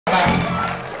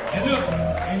And look,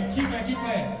 and keep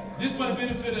playing. This for the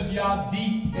benefit of y'all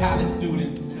deep college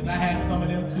students, because I had some of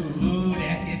them too. Ooh,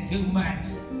 that's too much.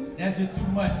 That's just too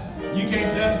much. You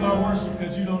can't judge my worship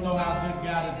because you don't know how good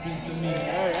God has been to me.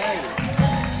 Hey, hey.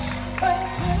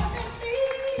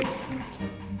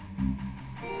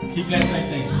 Keep that same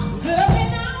thing. Could have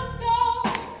been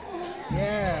outdoors.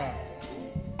 Yeah.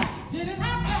 Didn't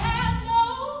have to have no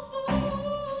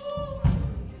food.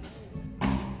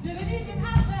 Didn't even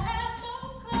have to have no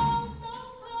clothes, no.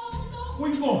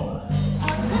 Where you going? I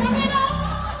could have been on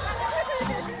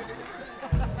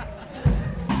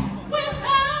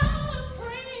without a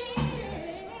friend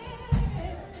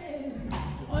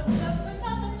or just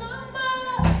another number.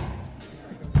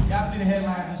 Y'all see the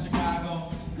headlines in Chicago?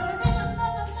 Could have been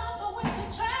another number with the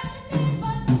tragedy,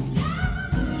 but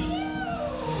you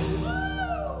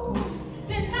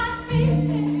did not see it.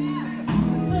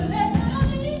 So let the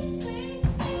least thing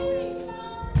be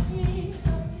on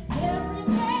Jesus every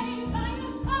day by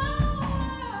your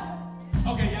power.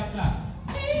 Okay, y'all stop.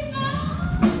 Keep on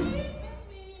keeping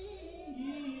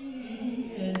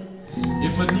me.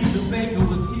 If Anita Baker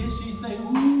was here, she'd say,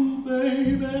 ooh,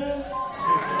 baby.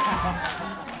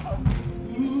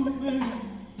 Ooh, baby.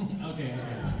 Okay.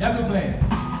 Y'all been playing.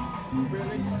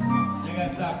 Really? You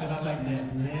gotta stop because I like that.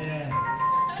 Yeah.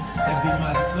 That'd be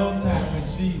my slow time with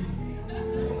Jesus.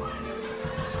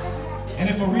 And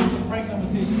if Aretha Franklin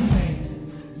was here, she'd say,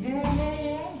 yeah.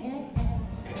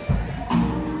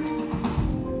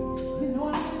 You know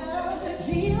I'm in love with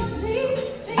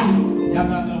Jesus. Y'all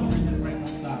not know Aretha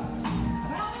Franklin, stop.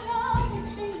 I'm in love with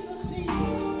Jesus.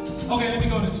 Okay, let me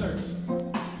go to church.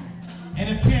 And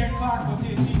if Karen Clark was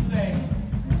here, she'd say,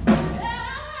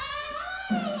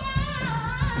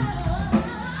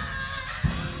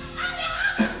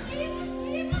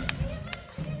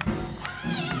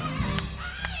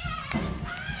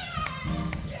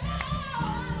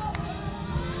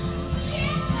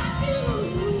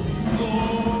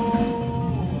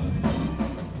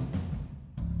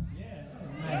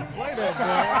 Play that, boy.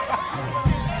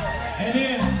 and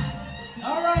then,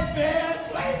 all right, band,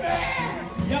 play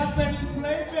band. Y'all say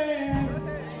play band.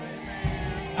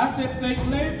 I said say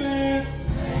play band.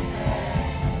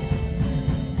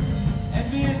 And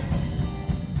then,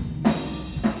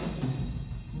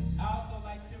 I also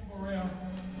like Kim Burrell.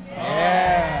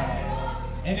 Yeah.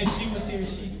 And if she was here,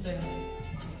 she'd say,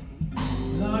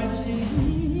 Lord Jesus,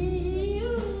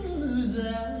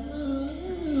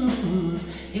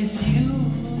 it's you.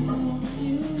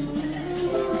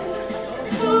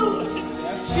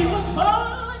 She was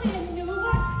born in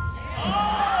Newark.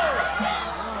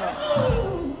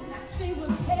 She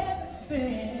was heaven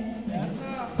sent.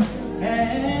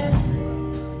 And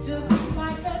just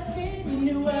like that city,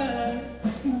 Newark,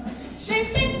 she's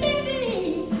been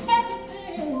busy ever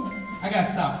since. I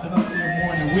gotta stop because I'm still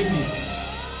mourning Whitney.